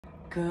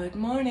Good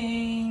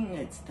morning.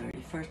 It's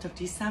 31st of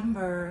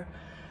December.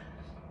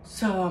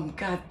 So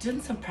I've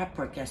done some prep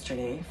work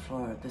yesterday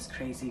for this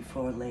crazy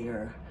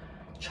 4-layer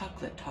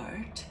chocolate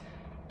tart.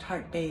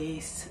 Tart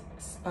base,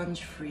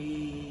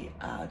 sponge-free,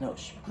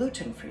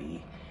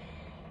 gluten-free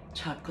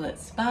chocolate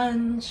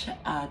sponge.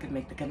 Gonna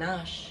make the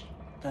ganache,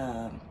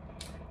 the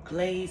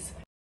glaze.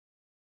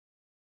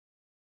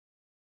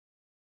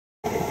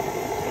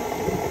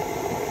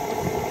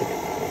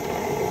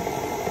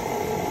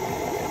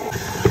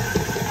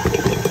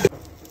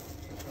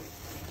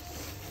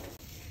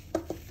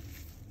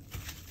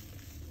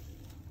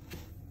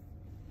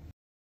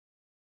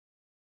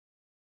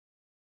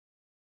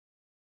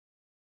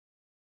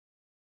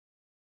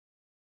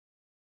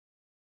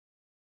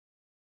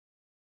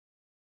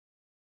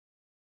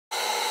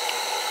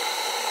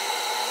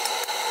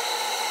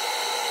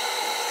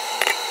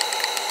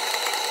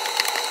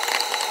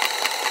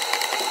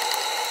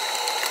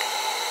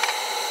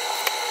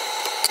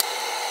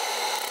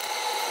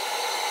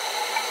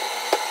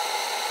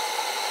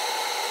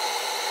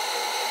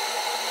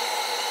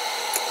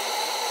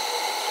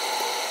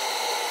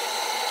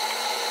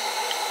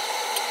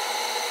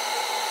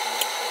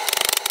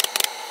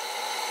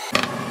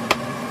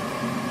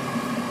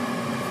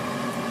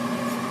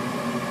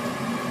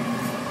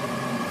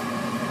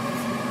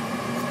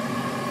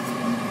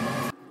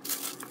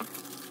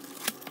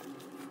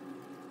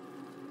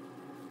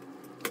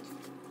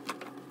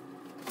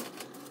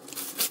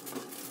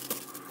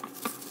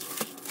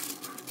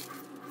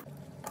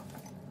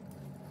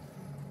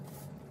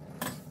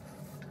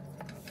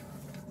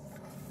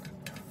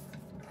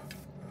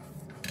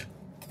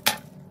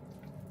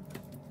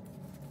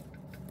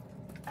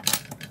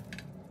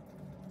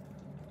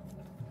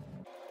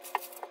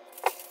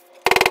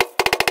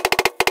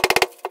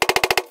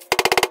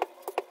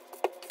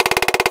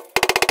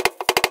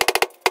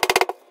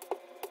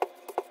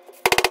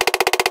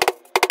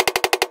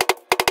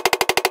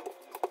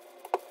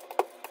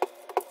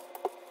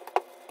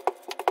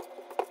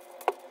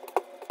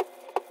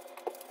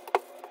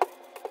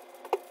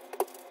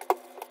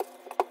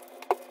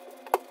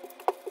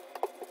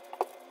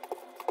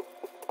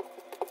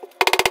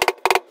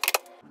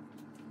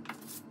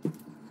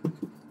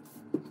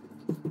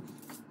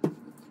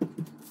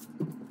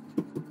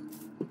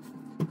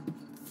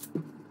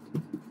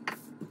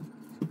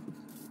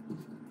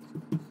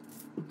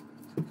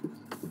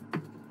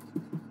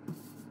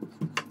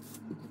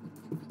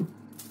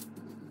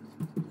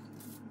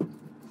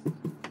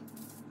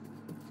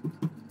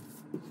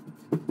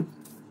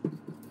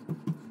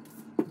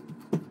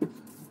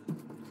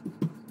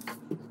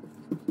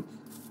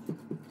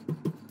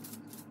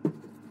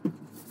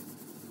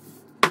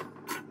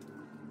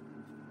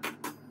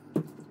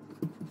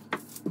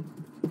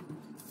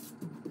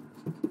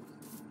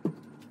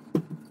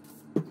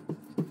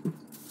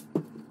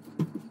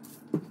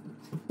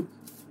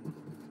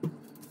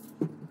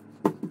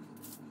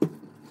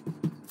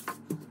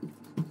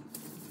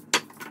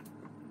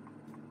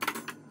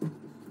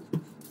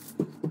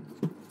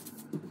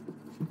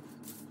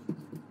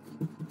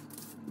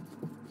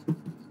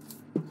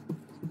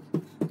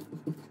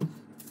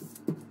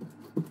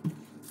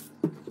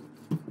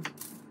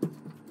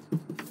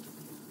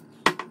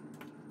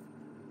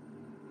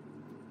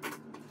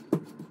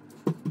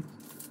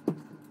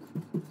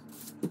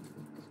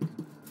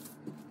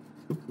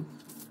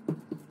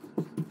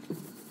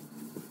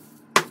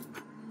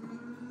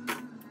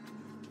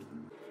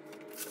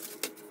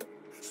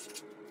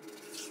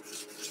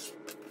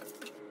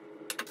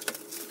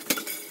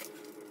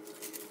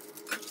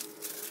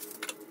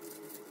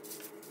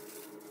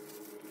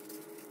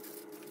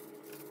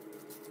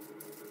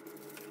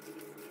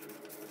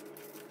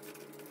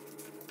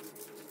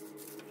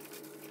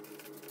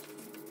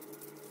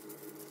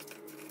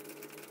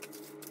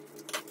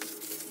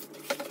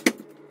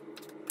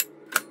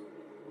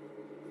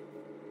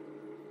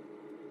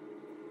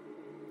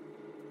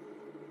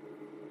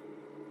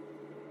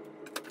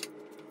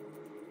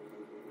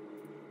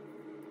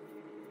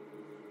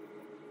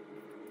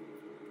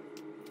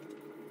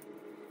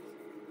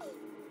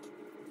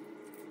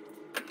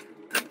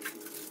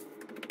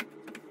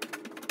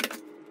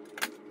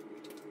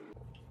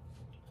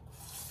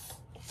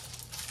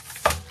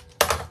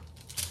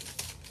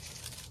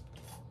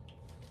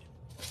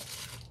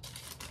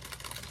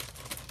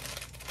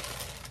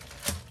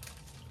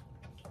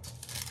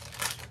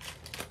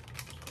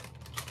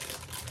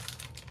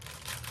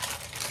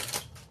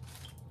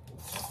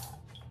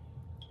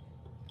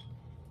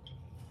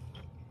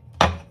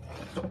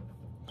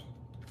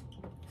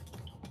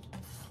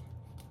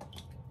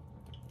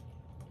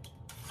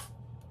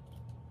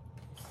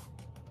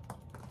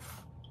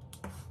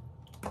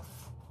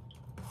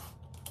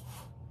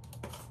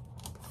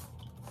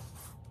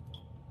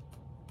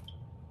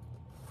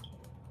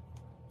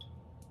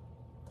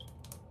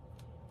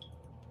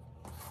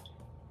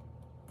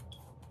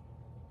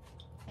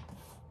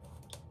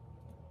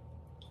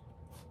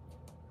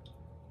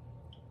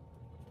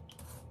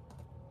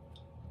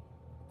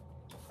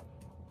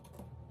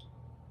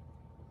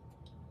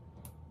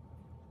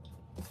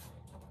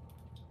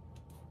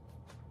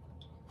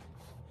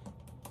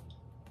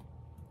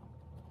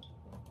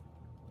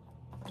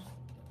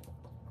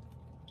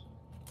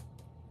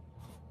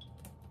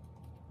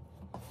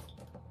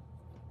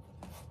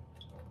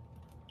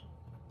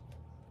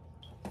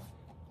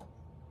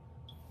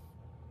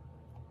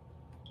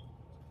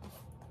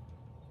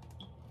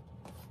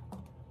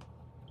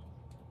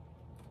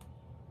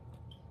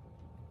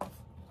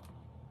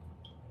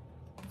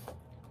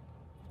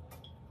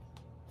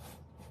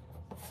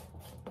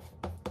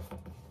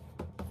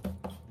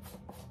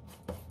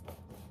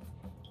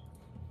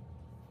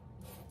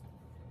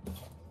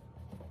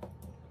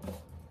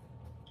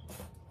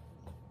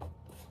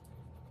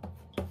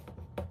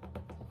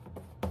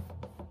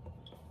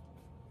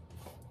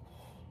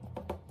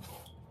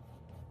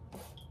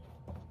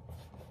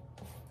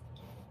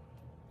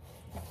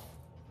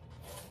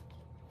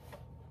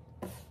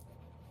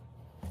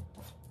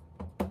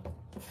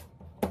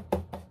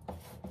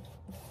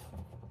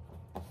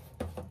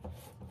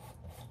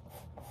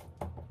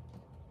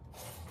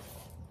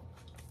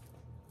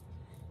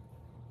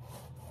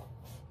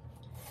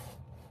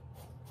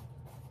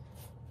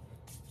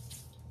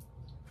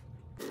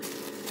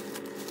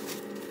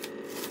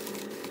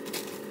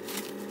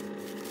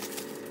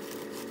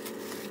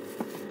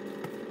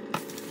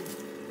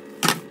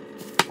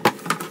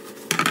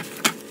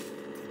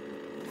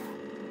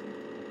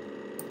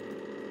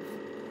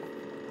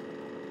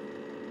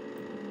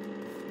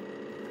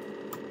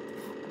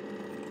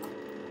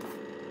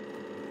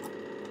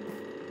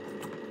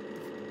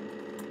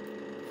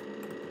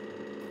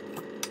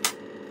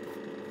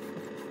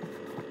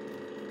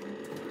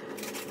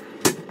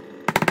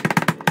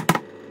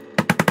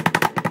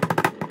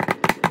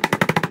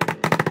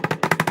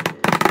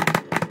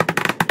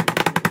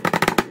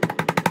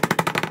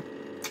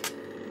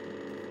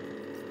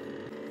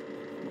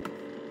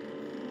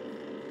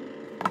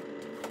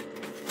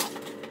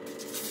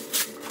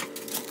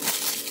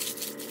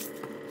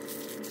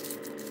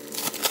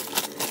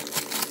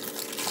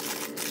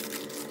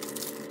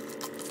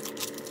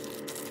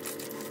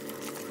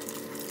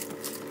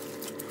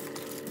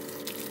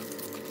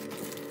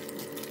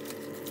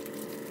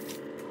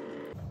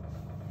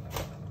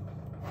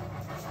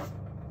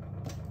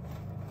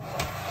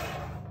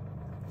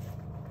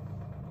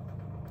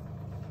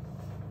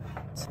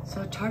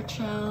 So tart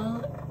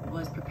shell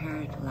was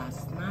prepared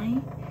last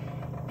night,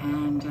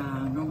 and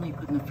normally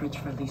put in the fridge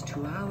for at least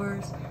 2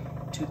 hours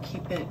to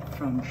keep it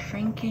from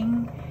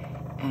shrinking,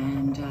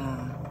 and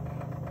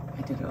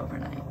I did it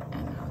overnight,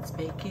 and now it's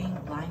baking,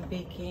 blind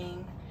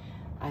baking.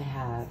 I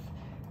have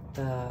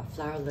the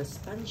Flourless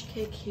sponge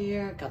cake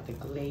here, got the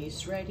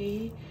glaze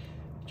ready,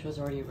 which was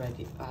already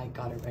ready. I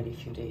got it ready a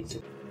few days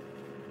ago.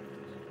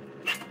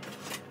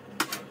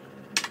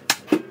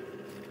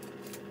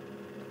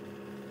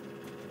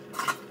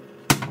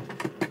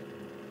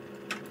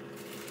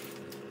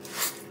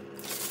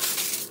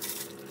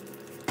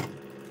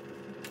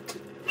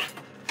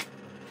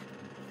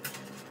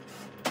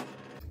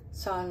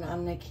 So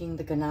I'm making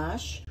the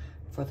ganache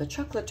for the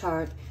chocolate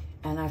tart,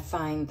 and I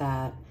find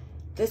that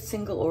this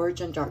single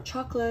origin dark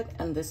chocolate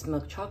and this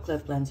milk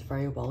chocolate blends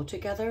very well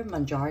together.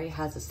 Manjari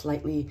has a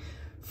slightly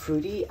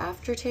fruity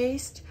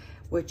aftertaste,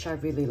 which I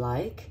really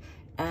like,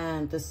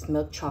 and this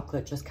milk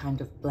chocolate just kind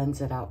of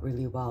blends it out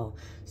really well.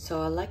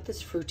 So I like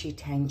this fruity,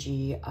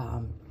 tangy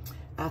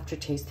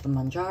aftertaste of the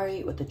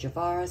Manjari with the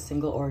Javara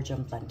single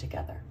origin blend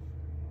together.